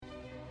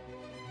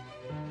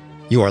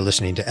You are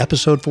listening to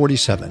episode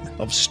 47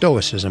 of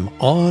Stoicism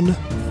on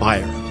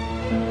Fire.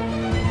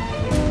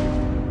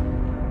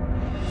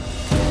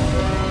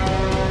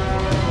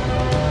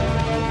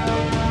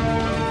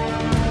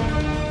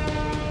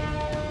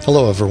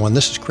 Hello everyone,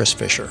 this is Chris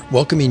Fisher,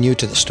 welcoming you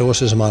to the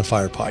Stoicism on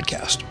Fire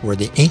podcast, where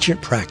the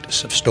ancient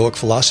practice of Stoic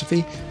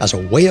philosophy as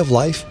a way of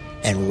life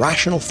and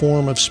rational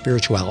form of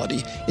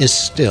spirituality is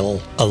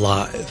still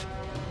alive.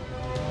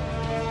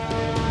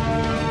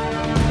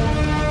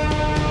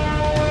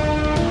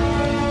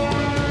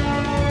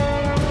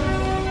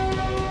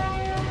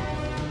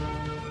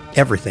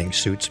 Everything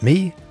suits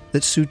me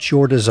that suits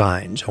your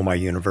designs, O my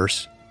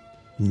universe.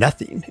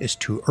 Nothing is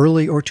too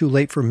early or too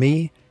late for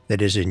me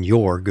that is in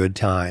your good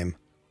time.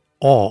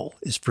 All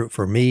is fruit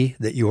for me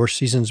that your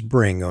seasons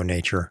bring, O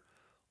nature.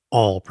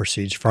 All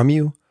proceeds from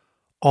you,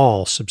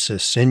 all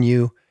subsists in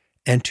you,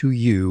 and to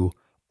you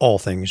all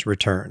things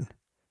return.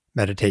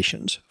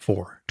 Meditations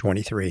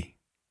 4:23.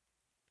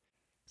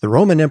 The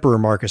Roman Emperor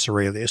Marcus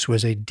Aurelius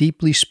was a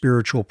deeply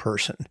spiritual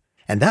person,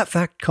 and that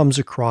fact comes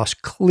across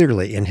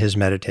clearly in his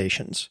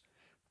Meditations.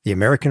 The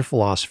American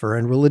philosopher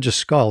and religious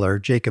scholar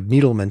Jacob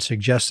Needleman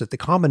suggests that the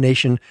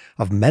combination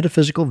of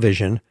metaphysical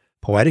vision,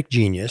 poetic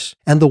genius,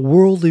 and the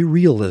worldly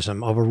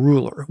realism of a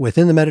ruler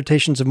within the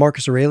Meditations of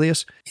Marcus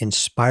Aurelius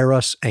inspire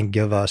us and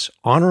give us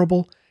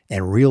honorable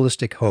and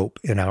realistic hope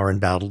in our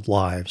embattled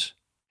lives.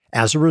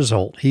 As a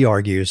result, he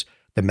argues,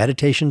 the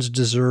Meditations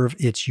deserve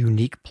its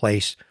unique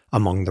place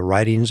among the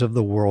writings of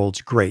the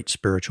world's great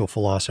spiritual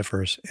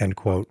philosophers, end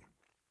quote.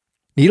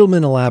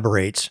 Needleman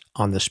elaborates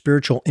on the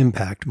spiritual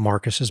impact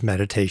Marcus's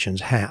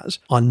Meditations has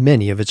on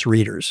many of its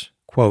readers.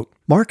 Quote,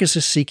 Marcus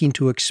is seeking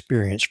to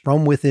experience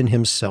from within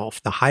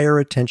himself the higher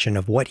attention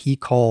of what he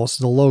calls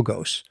the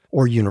logos,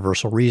 or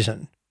universal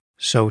reason.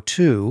 So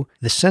too,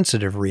 the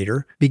sensitive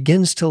reader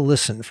begins to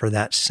listen for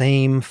that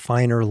same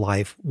finer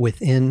life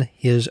within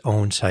his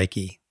own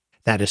psyche.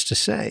 That is to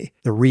say,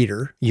 the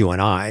reader, you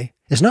and I,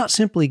 is not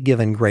simply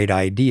given great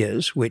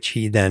ideas, which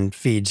he then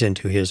feeds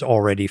into his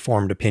already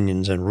formed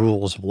opinions and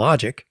rules of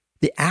logic.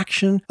 The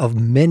action of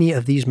many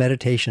of these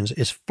meditations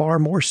is far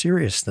more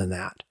serious than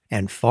that,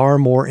 and far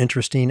more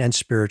interesting and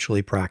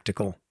spiritually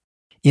practical.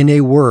 In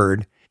a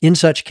word, in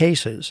such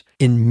cases,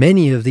 in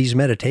many of these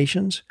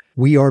meditations,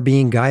 we are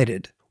being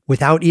guided,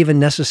 without even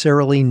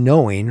necessarily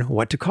knowing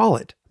what to call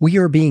it. We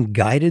are being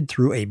guided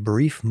through a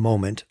brief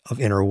moment of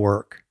inner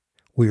work.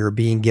 We are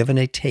being given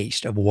a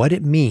taste of what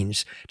it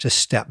means to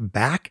step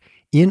back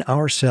in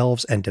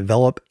ourselves and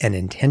develop an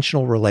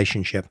intentional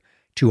relationship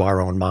to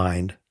our own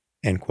mind,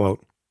 end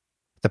quote.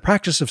 The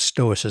practice of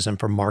Stoicism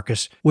for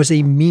Marcus was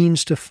a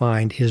means to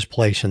find his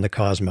place in the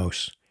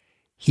cosmos.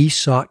 He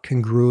sought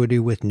congruity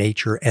with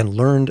nature and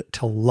learned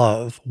to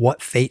love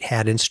what fate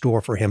had in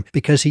store for him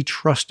because he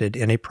trusted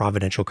in a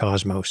providential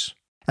cosmos.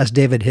 As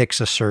David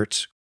Hicks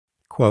asserts,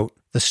 quote,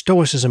 the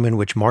Stoicism in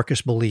which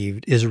Marcus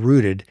believed is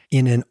rooted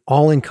in an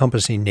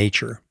all-encompassing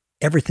nature,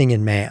 everything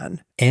in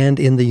man and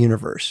in the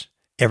universe,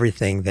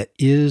 everything that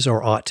is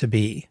or ought to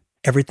be,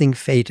 everything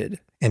fated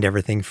and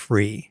everything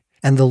free,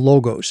 and the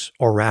logos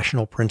or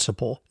rational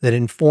principle that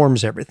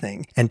informs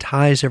everything and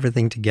ties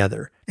everything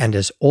together and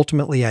is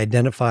ultimately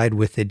identified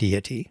with the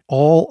deity.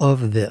 All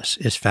of this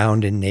is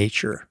found in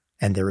nature,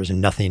 and there is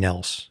nothing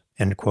else,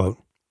 end quote.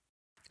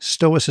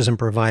 Stoicism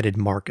provided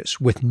Marcus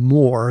with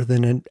more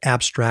than an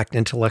abstract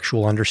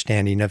intellectual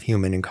understanding of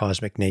human and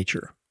cosmic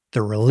nature.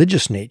 The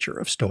religious nature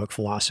of Stoic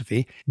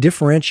philosophy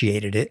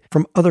differentiated it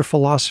from other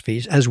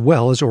philosophies as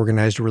well as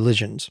organized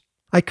religions.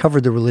 I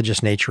covered the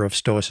religious nature of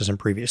Stoicism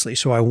previously,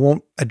 so I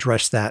won't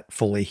address that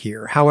fully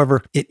here.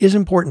 However, it is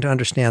important to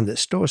understand that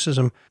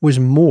Stoicism was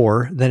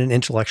more than an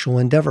intellectual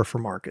endeavor for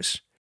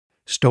Marcus.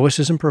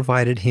 Stoicism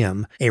provided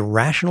him a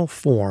rational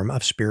form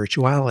of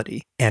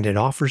spirituality, and it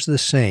offers the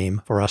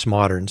same for us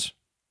moderns.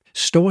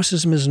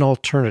 Stoicism is an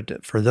alternative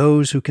for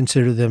those who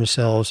consider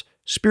themselves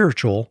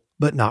spiritual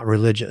but not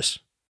religious.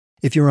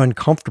 If you're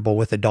uncomfortable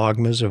with the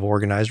dogmas of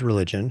organized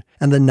religion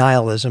and the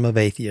nihilism of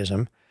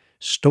atheism,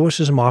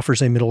 Stoicism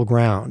offers a middle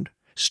ground.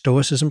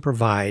 Stoicism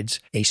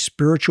provides a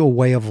spiritual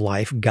way of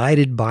life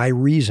guided by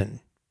reason.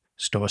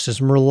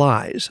 Stoicism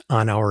relies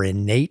on our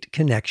innate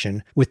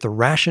connection with the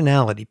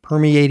rationality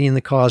permeating the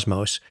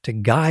cosmos to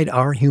guide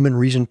our human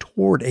reason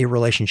toward a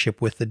relationship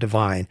with the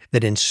divine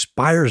that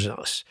inspires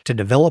us to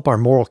develop our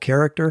moral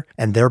character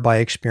and thereby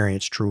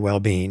experience true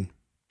well-being.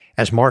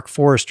 As Mark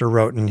Forrester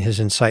wrote in his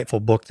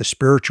insightful book, The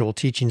Spiritual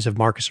Teachings of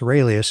Marcus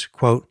Aurelius,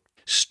 quote,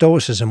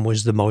 Stoicism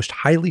was the most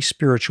highly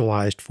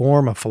spiritualized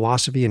form of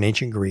philosophy in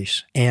ancient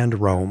Greece and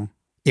Rome.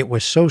 It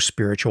was so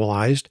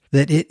spiritualized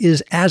that it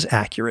is as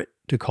accurate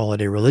to call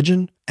it a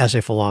religion as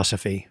a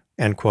philosophy,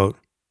 end quote.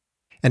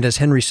 And as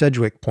Henry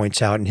Sedgwick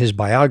points out in his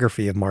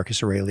biography of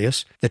Marcus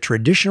Aurelius, the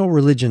traditional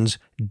religions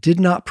did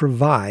not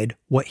provide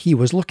what he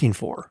was looking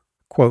for.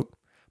 Quote,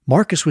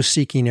 Marcus was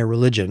seeking a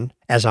religion,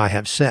 as I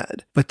have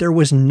said, but there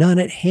was none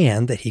at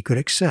hand that he could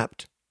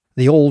accept.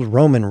 The old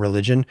Roman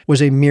religion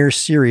was a mere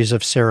series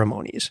of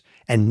ceremonies,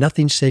 and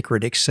nothing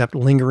sacred except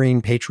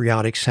lingering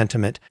patriotic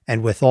sentiment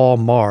and withal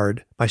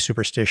marred by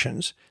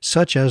superstitions,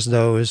 such as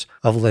those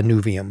of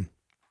Lanuvium.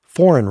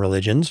 Foreign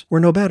religions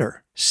were no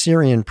better.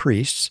 Syrian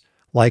priests,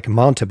 like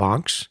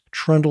mountebanks,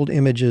 trundled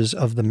images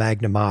of the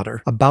Magna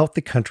Mater about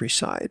the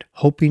countryside,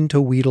 hoping to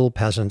wheedle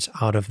peasants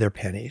out of their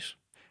pennies.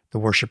 The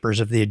worshippers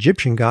of the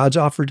Egyptian gods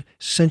offered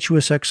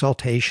sensuous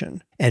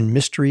exaltation and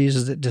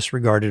mysteries that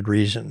disregarded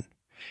reason.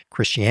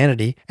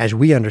 Christianity, as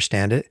we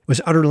understand it,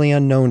 was utterly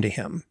unknown to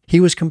him. He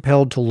was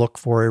compelled to look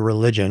for a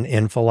religion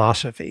in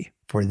philosophy,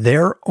 for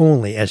there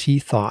only, as he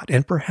thought,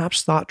 and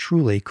perhaps thought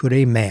truly, could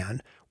a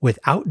man,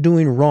 without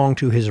doing wrong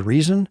to his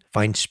reason,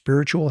 find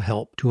spiritual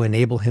help to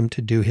enable him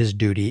to do his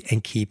duty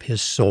and keep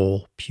his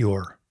soul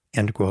pure."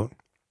 End quote.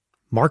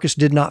 Marcus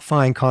did not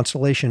find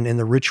consolation in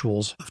the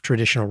rituals of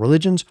traditional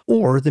religions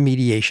or the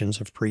mediations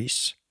of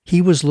priests.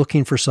 He was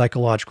looking for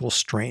psychological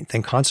strength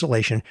and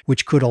consolation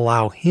which could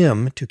allow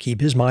him to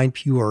keep his mind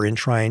pure in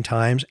trying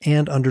times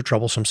and under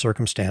troublesome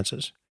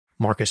circumstances.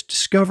 Marcus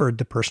discovered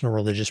the personal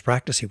religious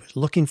practice he was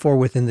looking for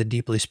within the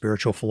deeply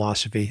spiritual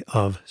philosophy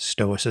of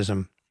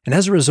Stoicism. And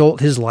as a result,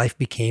 his life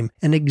became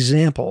an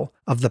example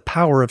of the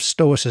power of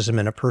Stoicism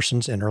in a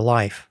person's inner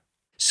life.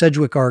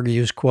 Sedgwick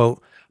argues,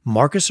 quote,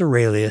 "Marcus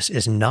Aurelius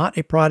is not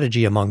a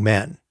prodigy among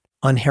men,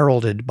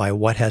 unheralded by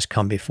what has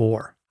come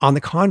before. On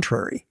the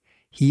contrary,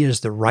 he is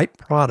the ripe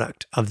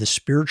product of the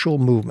spiritual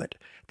movement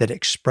that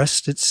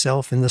expressed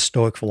itself in the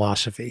Stoic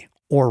philosophy,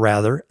 or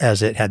rather,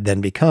 as it had then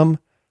become,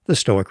 the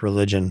Stoic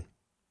religion."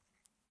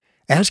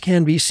 As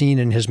can be seen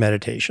in his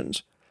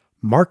meditations,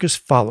 Marcus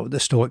followed the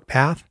Stoic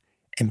path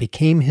and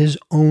became his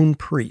own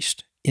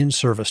priest in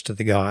service to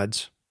the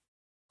gods.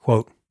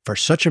 Quote, "For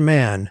such a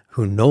man,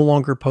 who no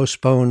longer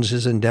postpones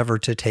his endeavor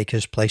to take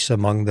his place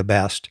among the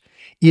best,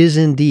 is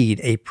indeed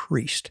a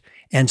priest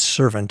and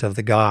servant of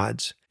the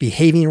gods,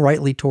 behaving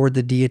rightly toward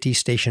the deity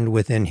stationed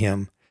within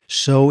him,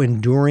 so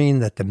enduring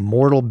that the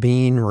mortal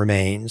being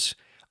remains,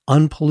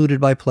 unpolluted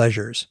by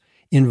pleasures,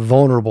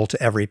 invulnerable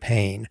to every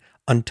pain,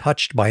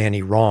 untouched by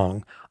any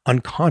wrong,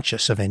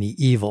 unconscious of any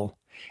evil,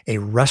 a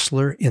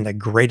wrestler in the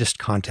greatest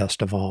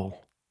contest of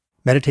all."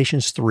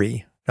 Meditations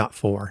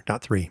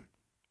 3.4.3.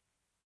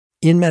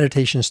 In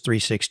Meditations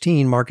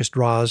 3:16, Marcus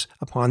draws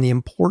upon the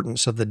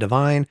importance of the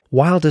divine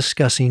while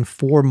discussing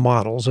four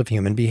models of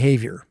human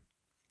behavior.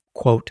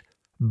 Quote,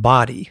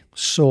 "Body,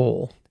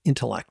 soul,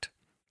 intellect.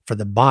 For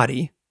the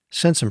body,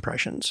 sense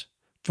impressions.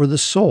 For the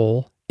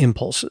soul,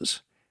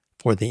 impulses.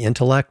 For the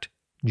intellect,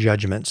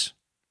 judgments.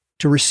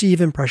 To receive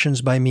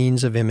impressions by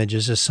means of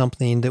images is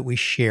something that we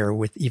share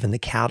with even the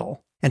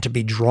cattle, and to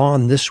be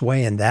drawn this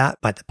way and that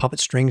by the puppet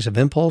strings of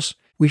impulse,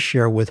 we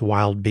share with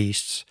wild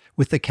beasts,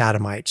 with the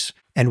catamites,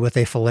 and with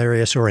a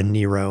Phalaris or a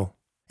Nero.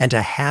 And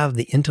to have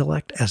the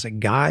intellect as a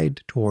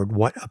guide toward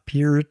what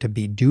appear to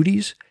be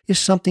duties is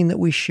something that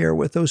we share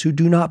with those who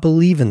do not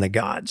believe in the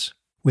gods,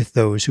 with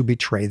those who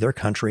betray their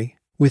country,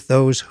 with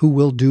those who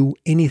will do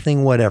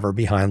anything whatever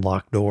behind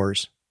locked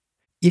doors.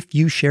 If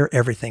you share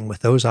everything with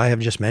those I have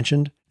just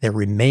mentioned, there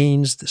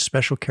remains the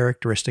special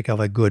characteristic of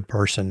a good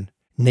person,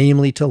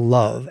 namely to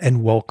love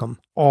and welcome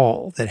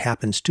all that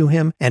happens to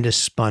him and is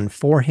spun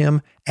for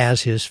him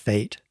as his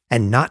fate,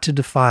 and not to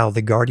defile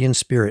the guardian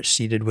spirit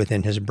seated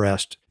within his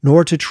breast,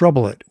 nor to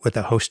trouble it with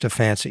a host of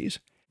fancies,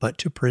 but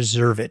to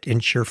preserve it in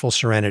cheerful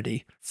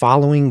serenity,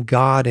 following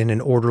God in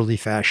an orderly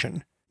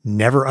fashion,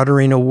 never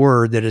uttering a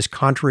word that is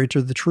contrary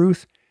to the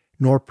truth,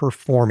 nor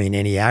performing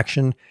any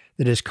action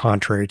that is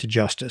contrary to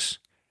justice."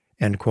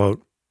 End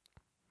quote.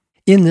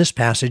 In this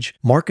passage,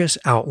 Marcus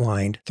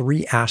outlined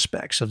three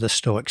aspects of the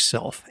Stoic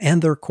self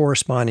and their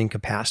corresponding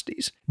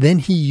capacities. Then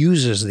he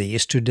uses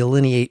these to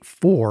delineate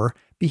four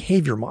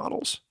behavior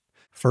models.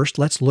 First,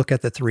 let's look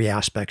at the three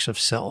aspects of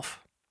self: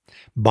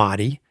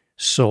 body,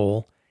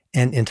 soul,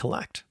 and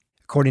intellect.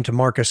 According to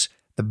Marcus,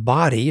 the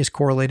body is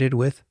correlated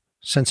with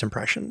sense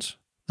impressions,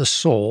 the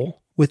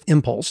soul with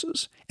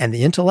impulses, and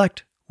the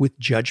intellect with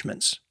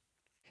judgments.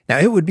 Now,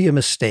 it would be a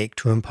mistake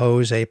to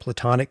impose a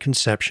Platonic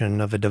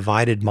conception of a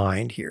divided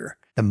mind here.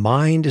 The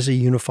mind is a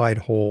unified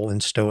whole in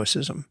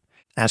Stoicism.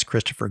 As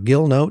Christopher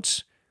Gill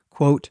notes,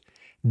 quote,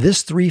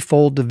 "This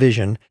threefold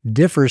division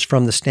differs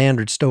from the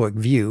standard Stoic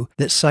view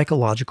that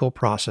psychological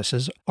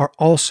processes are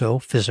also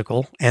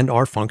physical and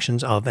are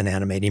functions of an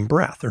animating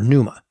breath, or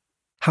pneuma.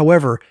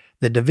 However,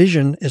 the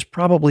division is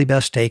probably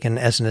best taken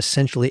as an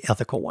essentially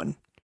ethical one.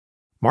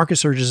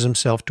 Marcus urges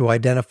himself to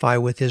identify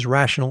with his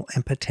rational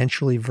and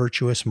potentially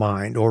virtuous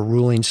mind or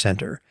ruling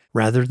center,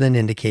 rather than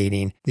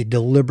indicating the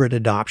deliberate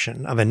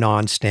adoption of a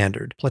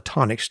non-standard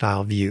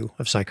Platonic-style view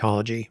of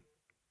psychology."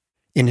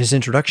 In his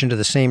introduction to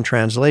the same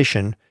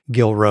translation,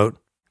 Gill wrote,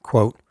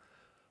 quote,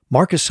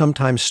 "Marcus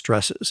sometimes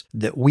stresses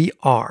that we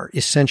are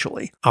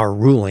essentially our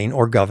ruling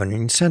or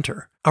governing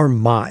center, our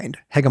mind,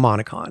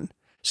 hegemonikon,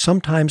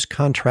 sometimes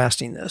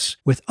contrasting this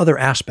with other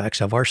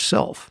aspects of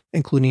ourself,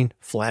 including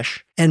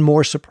flesh, and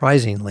more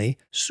surprisingly,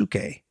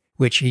 psyche,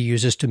 which he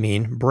uses to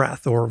mean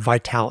breath or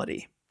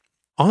vitality.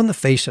 On the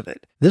face of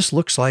it, this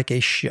looks like a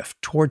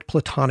shift toward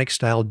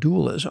Platonic-style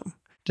dualism,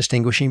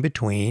 distinguishing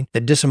between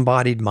the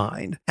disembodied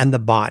mind and the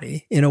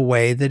body in a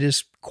way that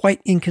is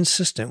quite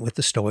inconsistent with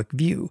the Stoic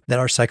view that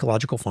our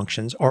psychological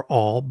functions are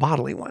all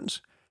bodily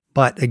ones.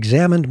 But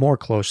examined more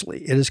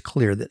closely, it is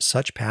clear that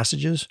such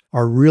passages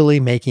are really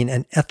making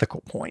an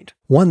ethical point,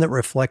 one that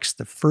reflects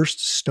the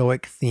first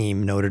Stoic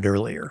theme noted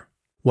earlier.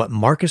 What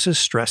Marcus is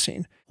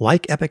stressing,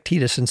 like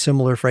Epictetus in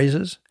similar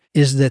phrases,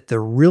 is that the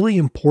really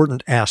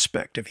important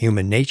aspect of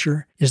human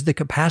nature is the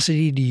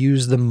capacity to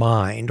use the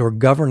mind or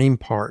governing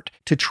part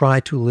to try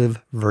to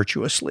live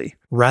virtuously,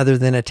 rather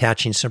than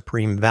attaching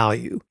supreme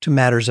value to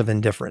matters of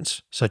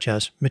indifference, such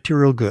as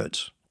material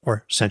goods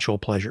or sensual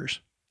pleasures."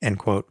 End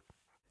quote.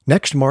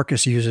 Next,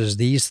 Marcus uses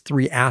these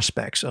three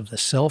aspects of the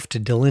self to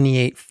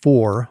delineate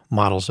four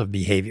models of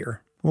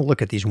behavior. We'll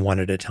look at these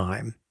one at a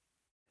time.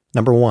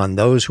 Number one,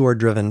 those who are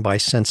driven by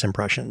sense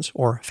impressions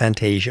or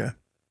phantasia.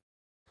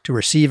 To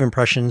receive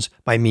impressions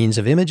by means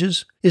of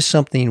images is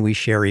something we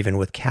share even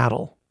with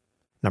cattle.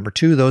 Number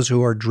two, those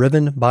who are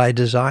driven by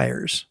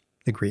desires,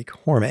 the Greek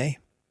horme.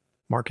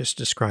 Marcus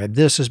described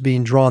this as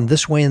being drawn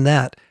this way and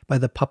that by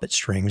the puppet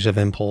strings of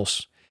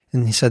impulse.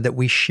 And he said that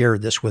we share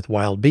this with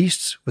wild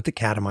beasts, with the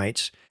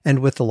catamites, and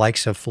with the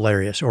likes of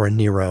Philarius or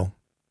Nero.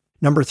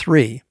 Number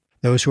three,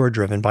 those who are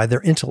driven by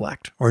their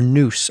intellect or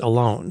nous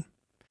alone.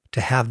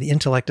 To have the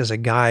intellect as a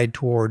guide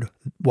toward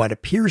what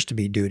appears to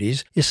be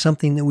duties is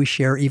something that we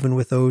share even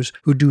with those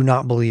who do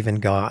not believe in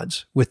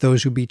gods, with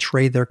those who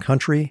betray their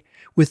country,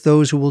 with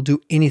those who will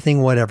do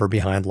anything whatever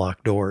behind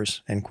locked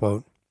doors." End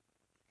quote.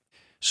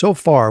 So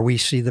far, we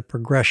see the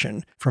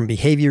progression from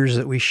behaviors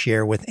that we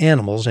share with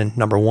animals in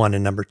number one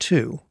and number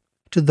two,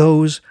 to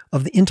those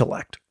of the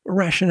intellect, or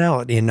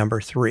rationality in number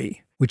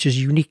three, which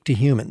is unique to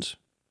humans.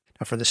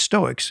 Now, for the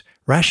Stoics,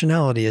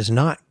 rationality is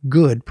not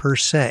good per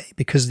se,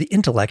 because the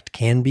intellect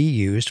can be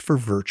used for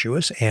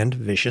virtuous and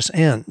vicious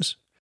ends.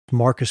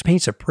 Marcus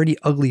paints a pretty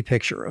ugly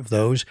picture of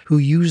those who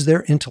use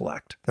their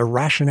intellect, their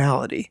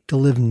rationality, to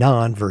live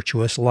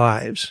non-virtuous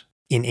lives.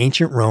 In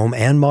ancient Rome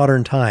and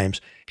modern times,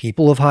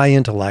 people of high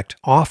intellect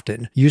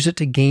often use it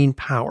to gain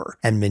power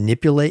and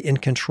manipulate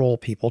and control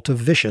people to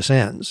vicious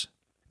ends.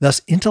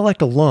 Thus,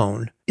 intellect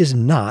alone is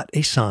not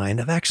a sign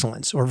of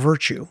excellence or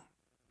virtue.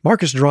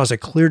 Marcus draws a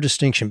clear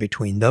distinction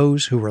between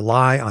those who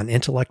rely on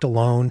intellect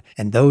alone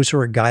and those who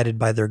are guided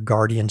by their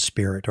guardian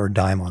spirit or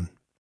daimon.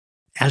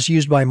 As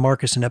used by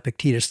Marcus and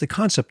Epictetus, the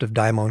concept of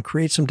daimon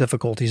creates some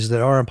difficulties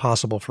that are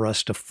impossible for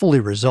us to fully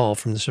resolve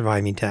from the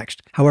surviving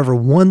text. However,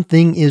 one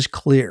thing is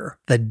clear: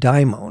 the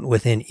daimon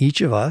within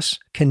each of us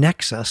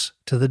connects us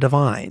to the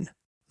divine.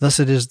 Thus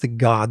it is the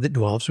God that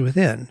dwells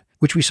within,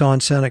 which we saw in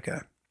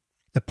Seneca.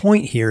 The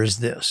point here is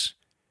this: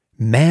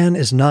 man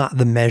is not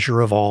the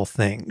measure of all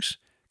things.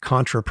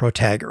 Contra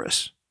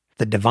Protagoras.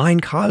 The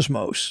divine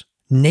cosmos,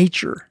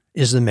 nature,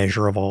 is the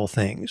measure of all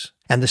things.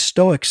 And the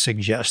Stoics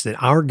suggest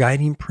that our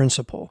guiding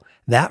principle,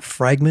 that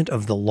fragment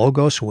of the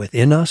Logos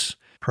within us,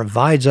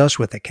 provides us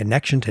with a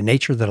connection to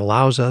nature that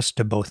allows us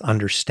to both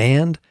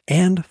understand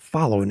and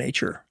follow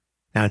nature.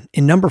 Now,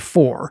 in number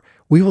 4,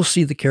 we will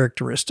see the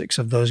characteristics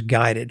of those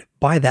guided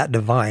by that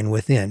divine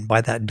within,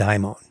 by that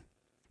daimon.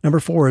 Number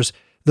 4 is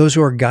those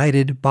who are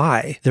guided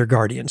by their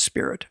guardian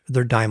spirit,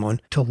 their daimon,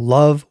 to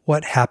love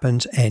what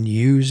happens and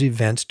use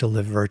events to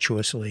live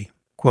virtuously.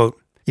 Quote,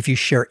 "If you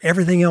share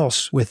everything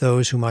else with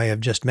those whom I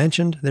have just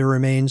mentioned, there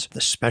remains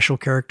the special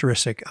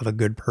characteristic of a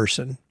good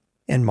person."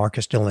 And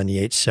Marcus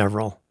delineates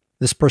several.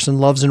 This person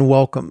loves and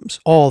welcomes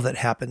all that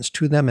happens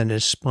to them and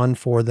is spun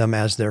for them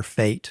as their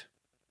fate.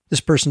 This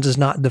person does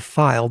not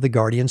defile the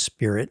guardian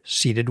spirit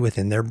seated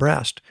within their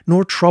breast,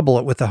 nor trouble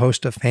it with a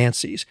host of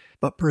fancies,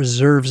 but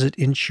preserves it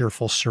in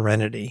cheerful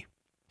serenity.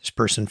 This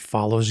person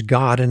follows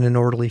God in an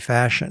orderly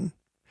fashion.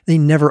 They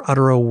never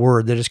utter a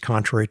word that is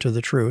contrary to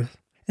the truth,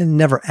 and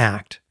never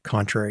act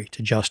contrary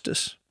to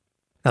justice.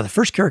 Now, the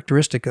first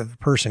characteristic of a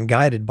person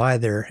guided by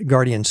their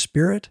guardian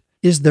spirit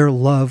is their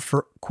love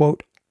for,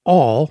 quote,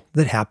 all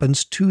that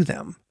happens to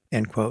them,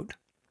 end quote.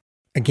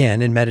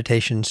 Again, in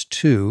Meditations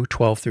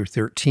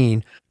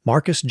 2:12-13,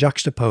 Marcus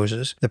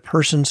juxtaposes the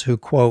persons who,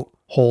 quote,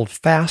 hold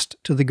fast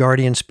to the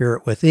guardian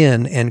spirit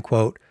within, end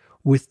quote,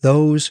 with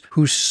those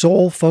whose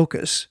sole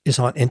focus is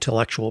on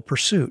intellectual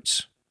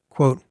pursuits.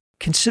 Quote,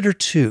 "Consider,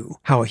 too,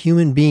 how a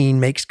human being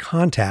makes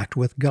contact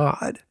with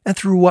God, and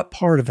through what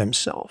part of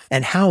himself,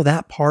 and how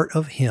that part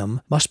of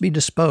him must be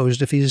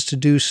disposed if he is to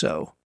do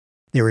so.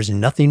 There is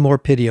nothing more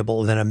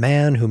pitiable than a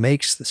man who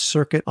makes the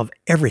circuit of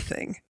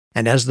everything,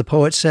 and as the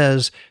poet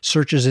says,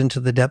 searches into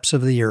the depths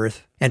of the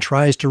earth, and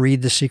tries to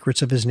read the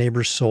secrets of his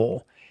neighbor's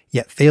soul,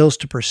 yet fails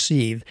to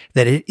perceive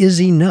that it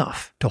is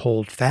enough to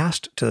hold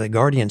fast to the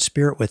guardian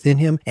spirit within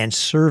him and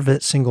serve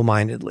it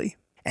single-mindedly.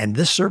 And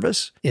this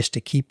service is to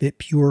keep it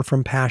pure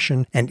from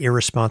passion and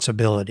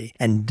irresponsibility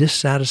and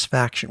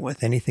dissatisfaction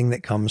with anything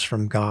that comes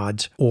from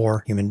gods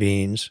or human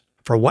beings.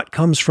 For what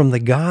comes from the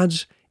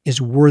gods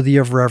is worthy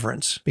of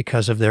reverence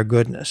because of their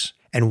goodness,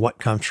 and what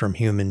comes from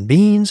human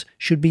beings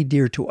should be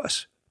dear to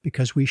us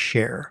because we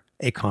share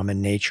a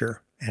common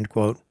nature." End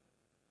quote.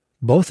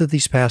 Both of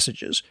these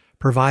passages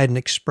provide an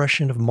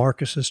expression of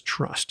Marcus's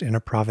trust in a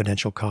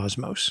providential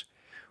cosmos,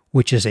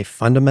 which is a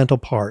fundamental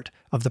part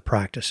of the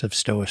practice of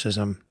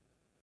Stoicism.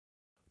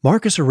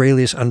 Marcus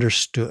Aurelius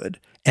understood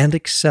and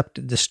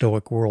accepted the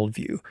Stoic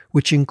worldview,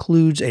 which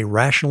includes a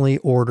rationally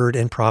ordered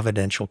and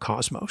providential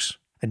cosmos.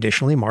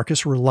 Additionally,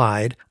 Marcus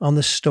relied on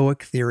the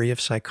Stoic theory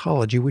of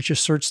psychology, which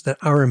asserts that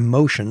our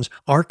emotions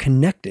are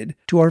connected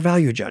to our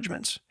value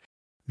judgments.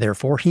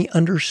 Therefore, he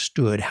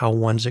understood how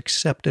one's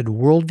accepted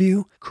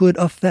worldview could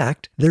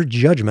affect their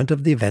judgment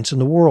of the events in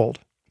the world.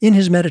 In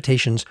his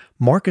Meditations,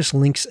 Marcus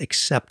links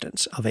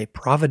acceptance of a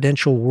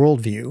providential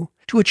worldview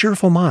to a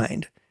cheerful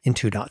mind in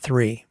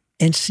 2.3,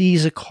 and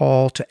sees a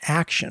call to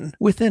action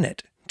within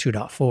it,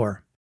 2.4.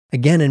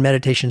 Again, in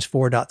Meditations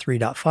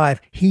 4.3.5,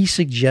 he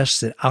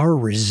suggests that our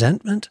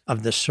resentment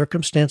of the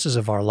circumstances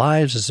of our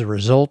lives is the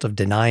result of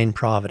denying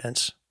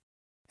providence.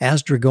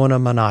 As Dragona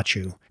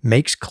Manachu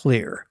makes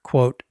clear,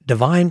 quote,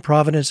 divine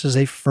providence is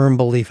a firm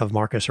belief of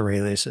Marcus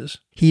Aurelius's.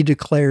 He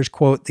declares,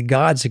 quote, the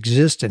gods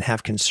exist and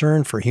have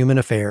concern for human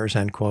affairs,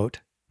 end quote.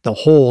 The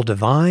whole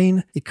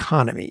divine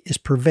economy is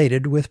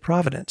pervaded with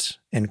providence,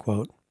 end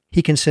quote.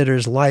 He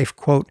considers life,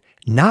 quote,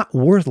 not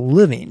worth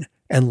living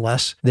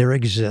unless there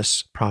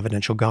exists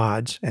providential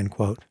gods, end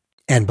quote,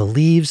 and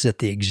believes that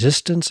the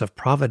existence of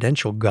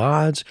providential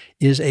gods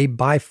is a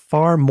by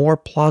far more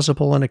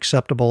plausible and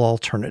acceptable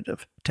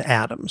alternative to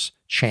atoms,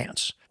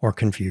 chance, or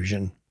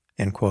confusion,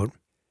 end quote.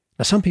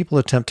 Now, some people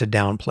attempt to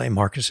downplay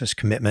Marcus's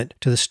commitment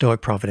to the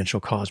Stoic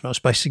providential cosmos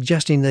by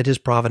suggesting that his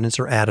providence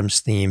or atoms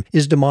theme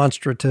is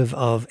demonstrative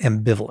of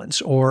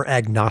ambivalence or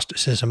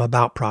agnosticism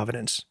about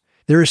providence.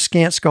 There is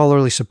scant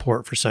scholarly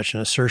support for such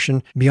an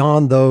assertion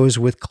beyond those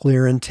with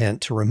clear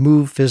intent to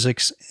remove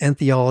physics and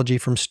theology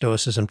from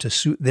Stoicism to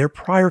suit their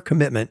prior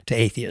commitment to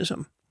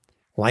atheism.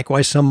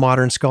 Likewise, some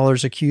modern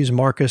scholars accuse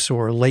Marcus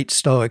or late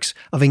Stoics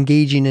of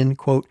engaging in,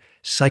 quote,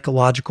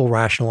 psychological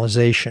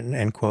rationalization,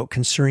 end quote,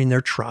 concerning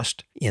their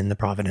trust in the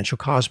providential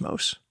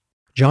cosmos.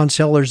 John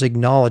Sellers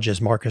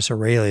acknowledges Marcus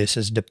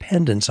Aurelius'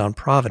 dependence on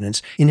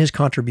providence in his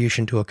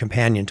contribution to a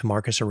companion to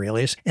Marcus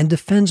Aurelius and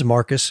defends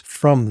Marcus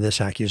from this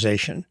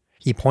accusation.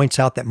 He points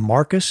out that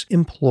Marcus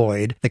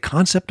employed the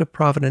concept of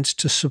providence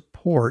to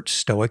support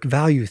Stoic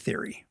value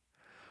theory.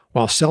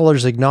 While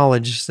Sellers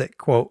acknowledges that,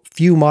 quote,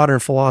 few modern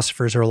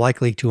philosophers are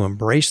likely to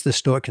embrace the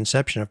Stoic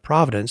conception of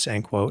providence,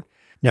 end quote,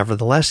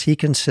 nevertheless, he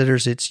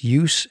considers its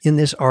use in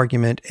this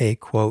argument a,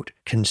 quote,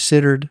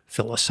 considered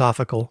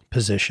philosophical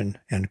position,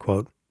 end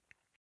quote.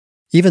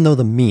 Even though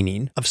the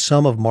meaning of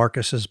some of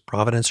Marcus's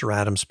Providence or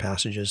Atoms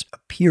passages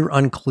appear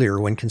unclear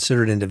when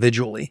considered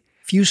individually,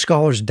 few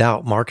scholars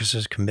doubt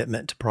Marcus's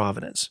commitment to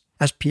providence.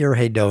 As Pierre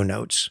Hadot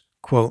notes,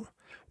 quote,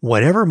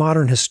 whatever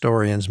modern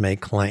historians may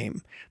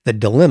claim, the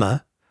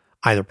dilemma,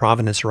 either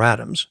providence or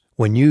atoms,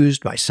 when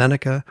used by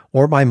Seneca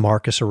or by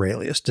Marcus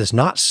Aurelius, does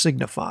not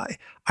signify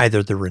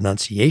either the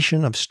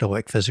renunciation of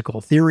Stoic physical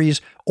theories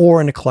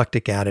or an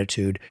eclectic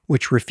attitude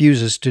which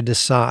refuses to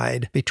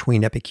decide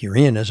between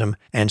Epicureanism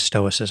and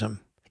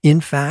Stoicism. In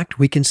fact,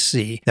 we can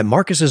see that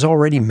Marcus has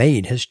already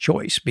made his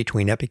choice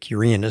between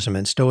Epicureanism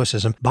and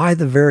Stoicism by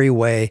the very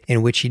way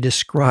in which he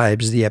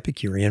describes the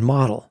Epicurean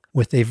model,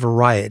 with a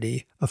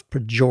variety of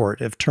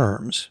pejorative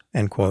terms,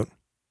 end quote.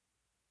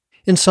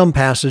 In some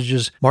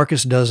passages,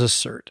 Marcus does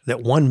assert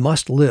that one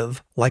must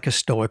live like a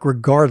Stoic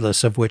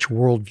regardless of which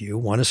worldview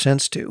one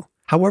assents to.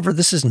 However,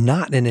 this is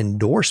not an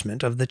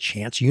endorsement of the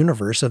chance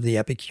universe of the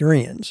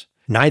Epicureans.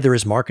 Neither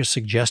is Marcus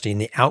suggesting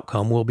the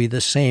outcome will be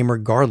the same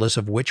regardless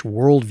of which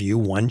worldview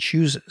one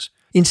chooses.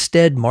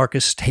 Instead,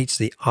 Marcus states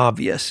the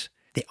obvious.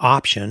 The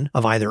option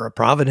of either a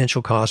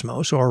providential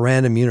cosmos or a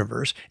random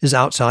universe is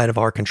outside of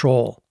our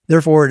control.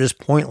 Therefore, it is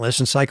pointless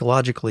and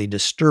psychologically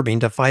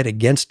disturbing to fight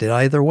against it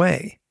either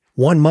way.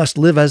 One must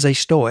live as a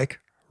Stoic,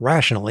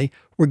 rationally,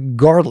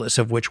 regardless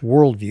of which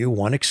worldview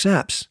one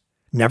accepts.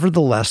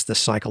 Nevertheless, the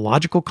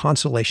psychological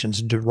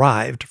consolations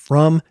derived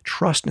from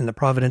trust in the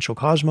providential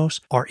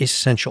cosmos are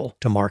essential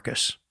to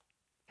Marcus.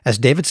 As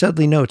David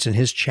Sedley notes in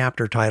his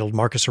chapter titled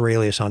Marcus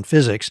Aurelius on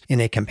Physics in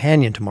a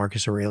companion to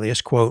Marcus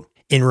Aurelius, quote,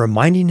 in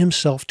reminding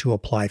himself to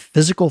apply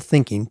physical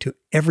thinking to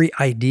every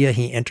idea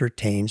he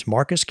entertains,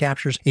 Marcus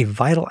captures a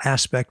vital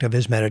aspect of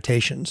his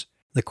meditations.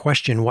 The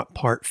question what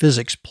part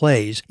physics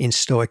plays in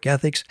Stoic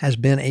ethics has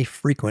been a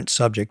frequent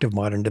subject of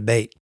modern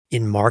debate.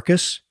 In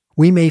Marcus,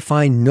 we may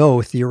find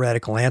no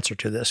theoretical answer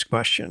to this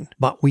question,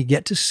 but we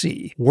get to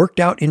see, worked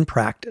out in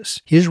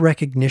practice, his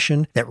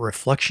recognition that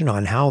reflection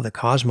on how the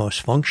cosmos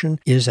functions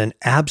is an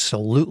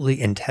absolutely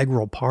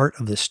integral part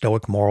of the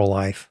Stoic moral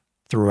life.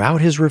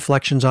 Throughout his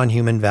reflections on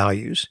human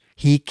values,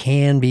 he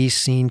can be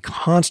seen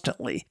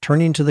constantly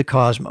turning to the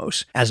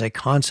cosmos as a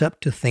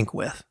concept to think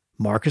with.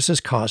 Marcus's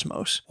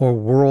cosmos, or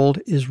world,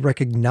 is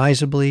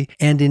recognizably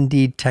and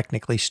indeed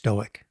technically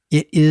Stoic.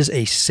 It is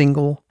a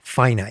single,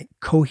 finite,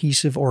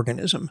 cohesive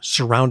organism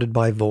surrounded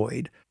by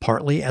void.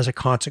 Partly as a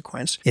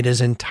consequence, it is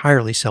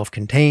entirely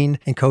self-contained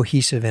and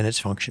cohesive in its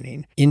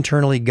functioning,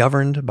 internally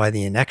governed by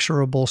the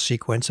inexorable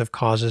sequence of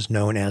causes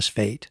known as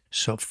fate.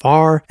 So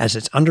far as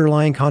its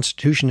underlying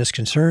constitution is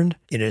concerned,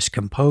 it is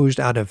composed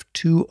out of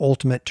two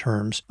ultimate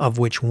terms, of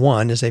which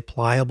one is a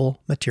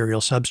pliable material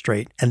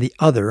substrate, and the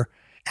other,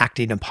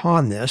 acting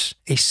upon this,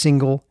 a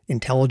single,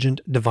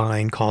 intelligent,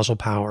 divine causal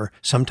power,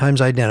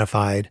 sometimes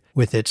identified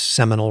with its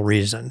seminal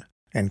reason."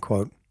 End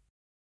quote.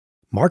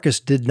 Marcus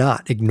did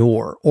not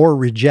ignore or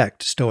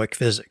reject Stoic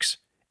physics.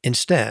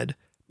 Instead,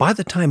 by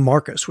the time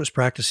Marcus was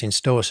practicing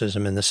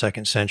Stoicism in the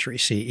 2nd century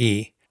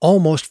CE,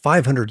 almost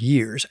 500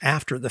 years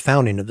after the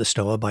founding of the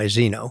Stoa by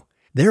Zeno,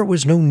 there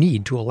was no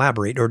need to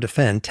elaborate or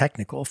defend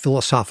technical,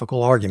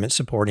 philosophical arguments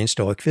supporting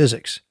Stoic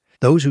physics.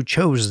 Those who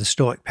chose the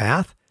Stoic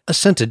path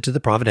assented to the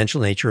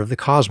providential nature of the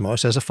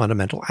cosmos as a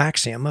fundamental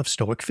axiom of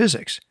Stoic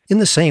physics, in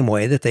the same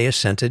way that they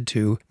assented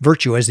to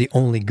virtue as the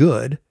only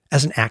good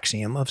as an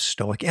axiom of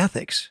Stoic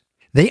ethics.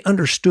 They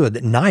understood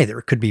that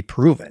neither could be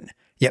proven,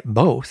 yet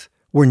both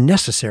were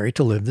necessary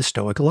to live the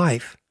Stoic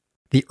life.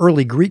 The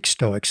early Greek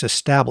Stoics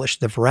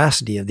established the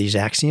veracity of these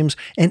axioms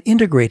and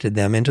integrated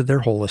them into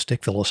their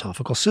holistic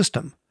philosophical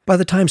system. By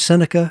the time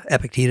Seneca,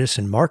 Epictetus,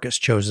 and Marcus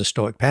chose the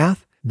Stoic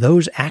path,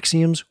 those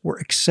axioms were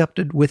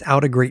accepted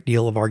without a great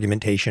deal of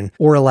argumentation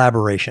or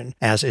elaboration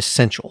as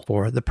essential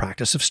for the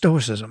practice of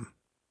Stoicism.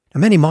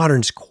 Now, many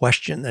moderns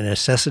question the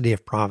necessity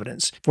of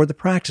providence for the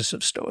practice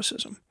of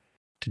Stoicism.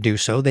 To do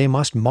so, they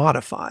must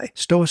modify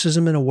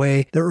Stoicism in a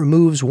way that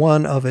removes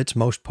one of its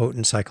most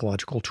potent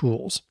psychological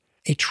tools,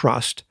 a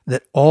trust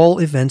that all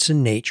events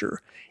in nature,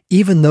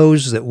 even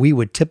those that we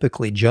would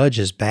typically judge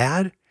as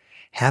bad,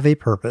 have a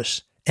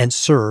purpose and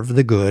serve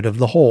the good of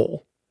the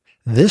whole.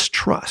 This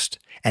trust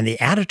and the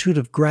attitude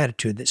of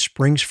gratitude that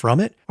springs from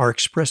it are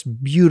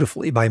expressed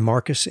beautifully by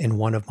Marcus in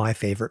one of my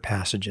favorite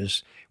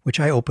passages, which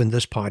I opened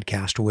this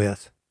podcast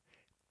with.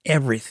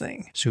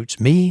 "Everything suits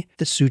me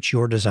that suits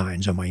your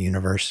designs, O my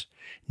universe.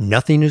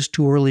 Nothing is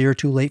too early or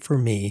too late for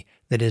me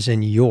that is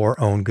in your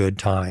own good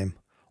time.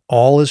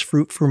 All is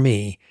fruit for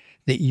me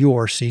that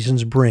your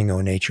seasons bring,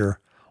 O nature.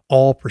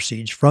 All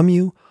proceeds from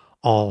you,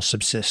 all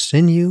subsists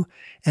in you,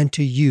 and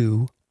to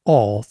you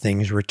all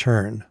things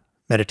return."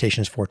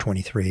 Meditations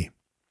 4:23.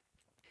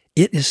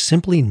 It is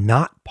simply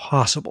not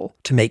possible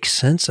to make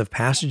sense of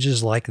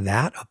passages like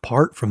that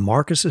apart from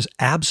Marcus's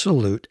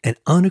absolute and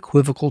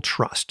unequivocal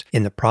trust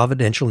in the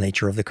providential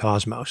nature of the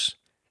cosmos.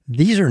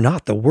 These are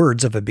not the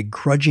words of a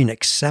begrudging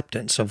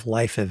acceptance of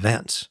life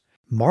events.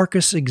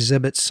 Marcus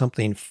exhibits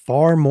something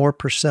far more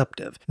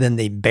perceptive than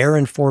the bear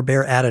and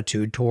forbear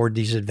attitude toward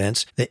these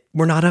events that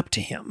were not up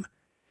to him.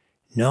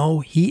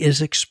 No, he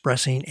is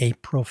expressing a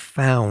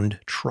profound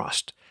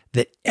trust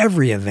that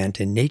every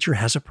event in nature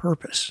has a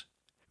purpose.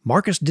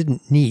 Marcus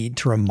didn't need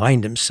to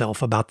remind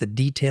himself about the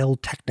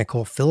detailed,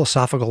 technical,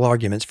 philosophical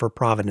arguments for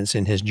providence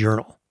in his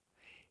journal.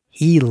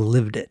 He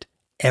lived it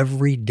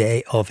every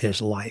day of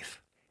his life,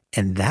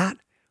 and that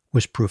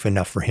was proof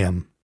enough for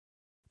him.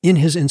 In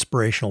his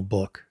inspirational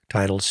book,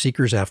 titled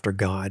Seekers After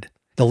God,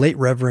 the late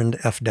Reverend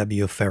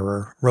F.W.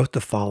 Ferrer wrote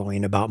the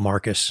following about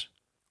Marcus,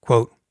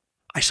 quote,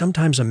 "I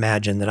sometimes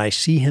imagine that I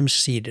see him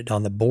seated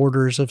on the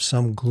borders of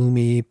some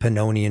gloomy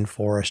Pannonian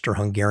forest or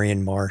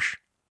Hungarian marsh.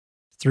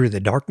 Through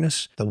the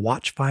darkness, the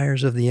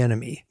watchfires of the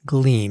enemy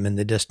gleam in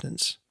the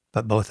distance,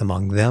 but both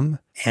among them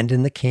and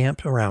in the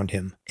camp around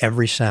him,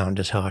 every sound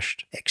is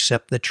hushed,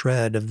 except the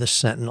tread of the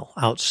sentinel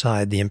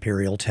outside the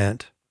imperial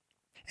tent.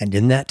 And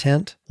in that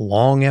tent,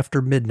 long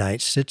after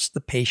midnight, sits the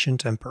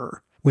patient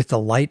emperor, with the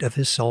light of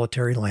his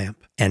solitary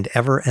lamp, and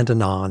ever and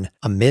anon,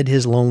 amid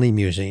his lonely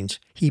musings,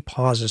 he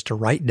pauses to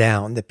write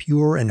down the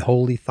pure and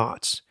holy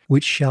thoughts,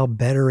 which shall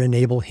better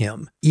enable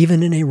him,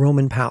 even in a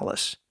Roman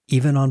palace,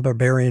 even on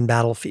barbarian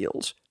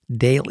battlefields,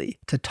 daily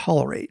to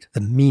tolerate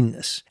the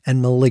meanness and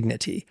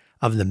malignity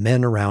of the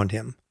men around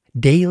him,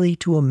 daily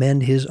to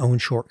amend his own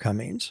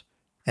shortcomings,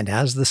 and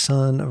as the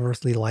sun of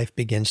earthly life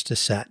begins to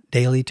set,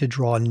 daily to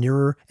draw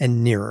nearer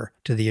and nearer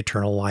to the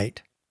eternal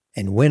light.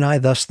 And when I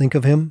thus think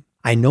of him,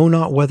 I know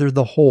not whether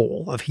the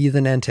whole of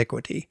heathen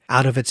antiquity,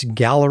 out of its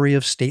gallery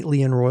of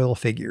stately and royal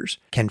figures,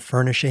 can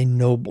furnish a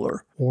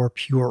nobler, or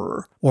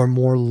purer, or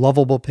more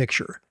lovable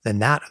picture than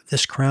that of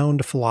this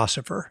crowned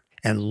philosopher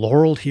and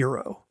laureled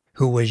hero,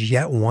 who was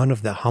yet one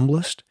of the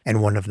humblest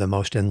and one of the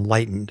most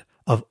enlightened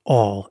of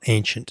all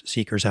ancient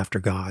seekers after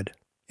God."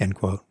 End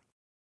quote.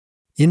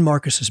 In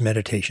Marcus's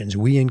meditations,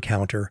 we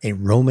encounter a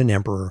Roman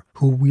emperor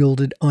who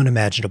wielded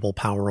unimaginable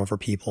power over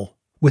people.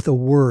 With a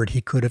word,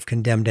 he could have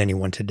condemned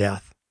anyone to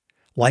death.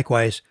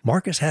 Likewise,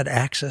 Marcus had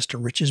access to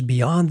riches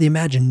beyond the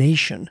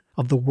imagination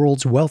of the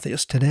world's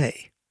wealthiest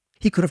today.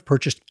 He could have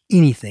purchased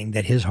anything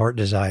that his heart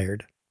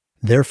desired.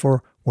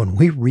 Therefore, when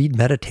we read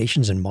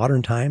Meditations in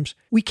modern times,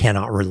 we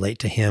cannot relate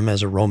to him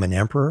as a Roman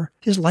emperor.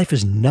 His life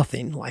is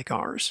nothing like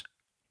ours.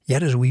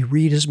 Yet as we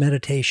read his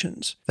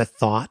Meditations, the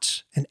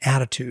thoughts and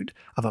attitude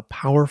of a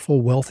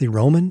powerful, wealthy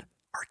Roman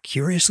are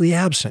curiously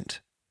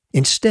absent.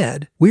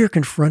 Instead, we are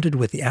confronted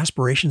with the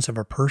aspirations of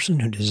a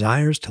person who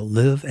desires to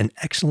live an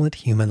excellent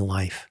human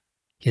life.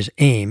 His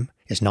aim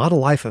is not a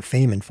life of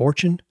fame and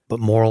fortune, but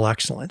moral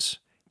excellence,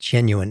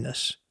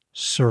 genuineness,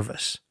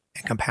 service,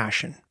 and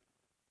compassion.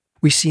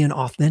 We see an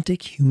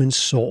authentic human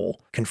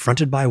soul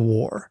confronted by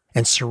war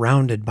and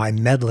surrounded by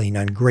meddling,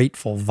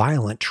 ungrateful,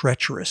 violent,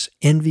 treacherous,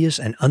 envious,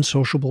 and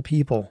unsociable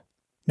people.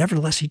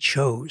 Nevertheless, he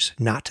chose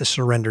not to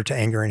surrender to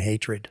anger and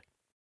hatred.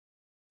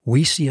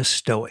 We see a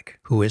Stoic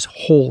who is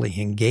wholly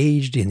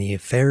engaged in the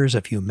affairs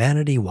of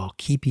humanity while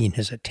keeping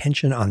his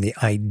attention on the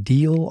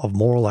ideal of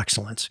moral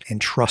excellence and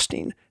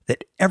trusting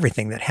that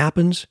everything that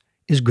happens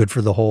is good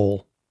for the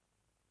whole.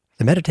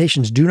 The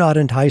Meditations do not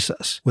entice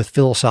us with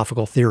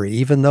philosophical theory,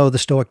 even though the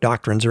Stoic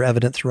doctrines are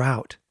evident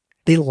throughout.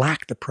 They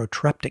lack the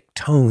protreptic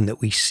tone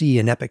that we see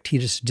in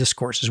Epictetus'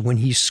 discourses when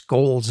he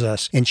scolds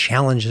us and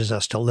challenges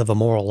us to live a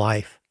moral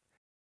life.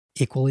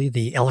 Equally,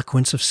 the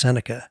eloquence of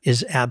Seneca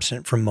is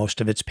absent from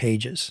most of its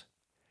pages.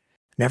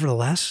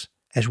 Nevertheless,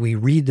 as we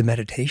read the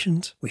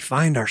Meditations, we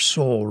find our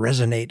soul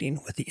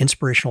resonating with the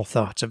inspirational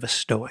thoughts of a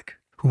Stoic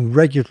who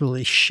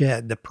regularly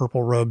shed the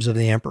purple robes of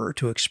the emperor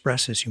to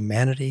express his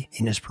humanity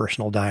in his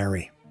personal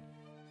diary.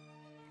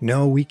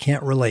 No, we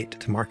can't relate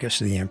to Marcus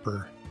the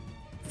Emperor.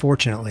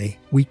 Fortunately,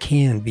 we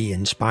can be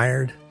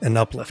inspired and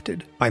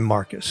uplifted by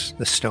Marcus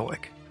the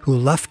Stoic, who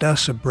left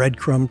us a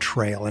breadcrumb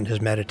trail in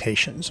his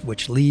Meditations,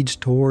 which leads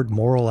toward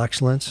moral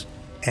excellence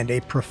and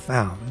a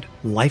profound,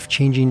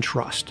 life-changing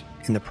trust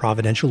in the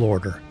providential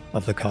order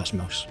of the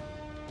cosmos.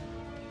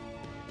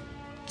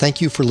 Thank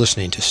you for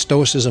listening to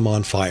Stoicism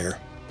on Fire.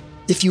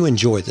 If you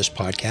enjoy this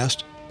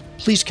podcast,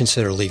 please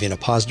consider leaving a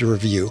positive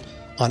review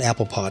on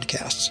Apple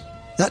Podcasts.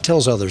 That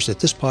tells others that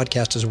this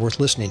podcast is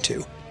worth listening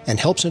to and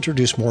helps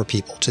introduce more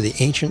people to the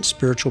ancient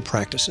spiritual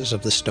practices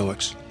of the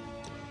Stoics.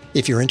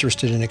 If you're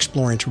interested in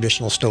exploring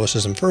traditional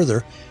Stoicism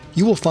further,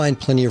 you will find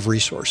plenty of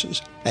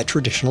resources at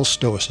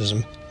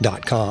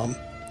traditionalstoicism.com.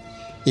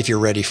 If you're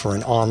ready for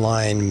an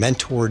online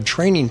mentored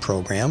training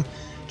program,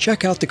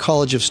 check out the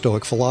College of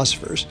Stoic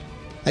Philosophers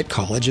at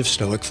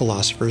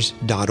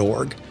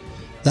collegeofstoicphilosophers.org.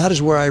 That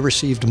is where I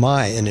received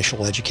my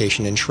initial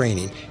education and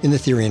training in the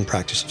theory and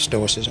practice of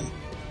Stoicism.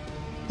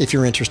 If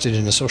you're interested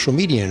in a social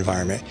media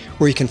environment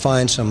where you can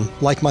find some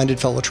like-minded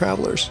fellow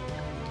travelers,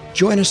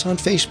 join us on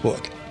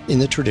Facebook in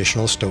the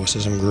Traditional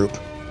Stoicism group.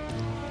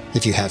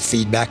 If you have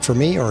feedback for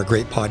me or a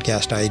great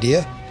podcast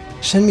idea,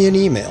 send me an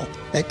email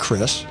at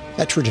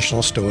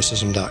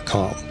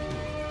chris@traditionalstoicism.com.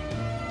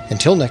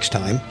 Until next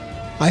time,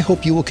 I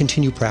hope you will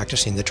continue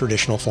practicing the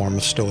traditional form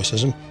of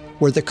Stoicism,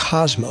 where the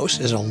cosmos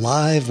is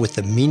alive with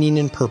the meaning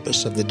and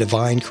purpose of the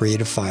divine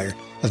creative fire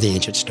of the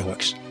ancient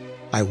Stoics.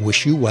 I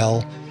wish you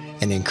well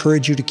and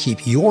encourage you to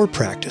keep your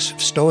practice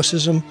of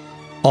Stoicism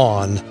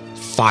on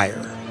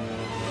fire.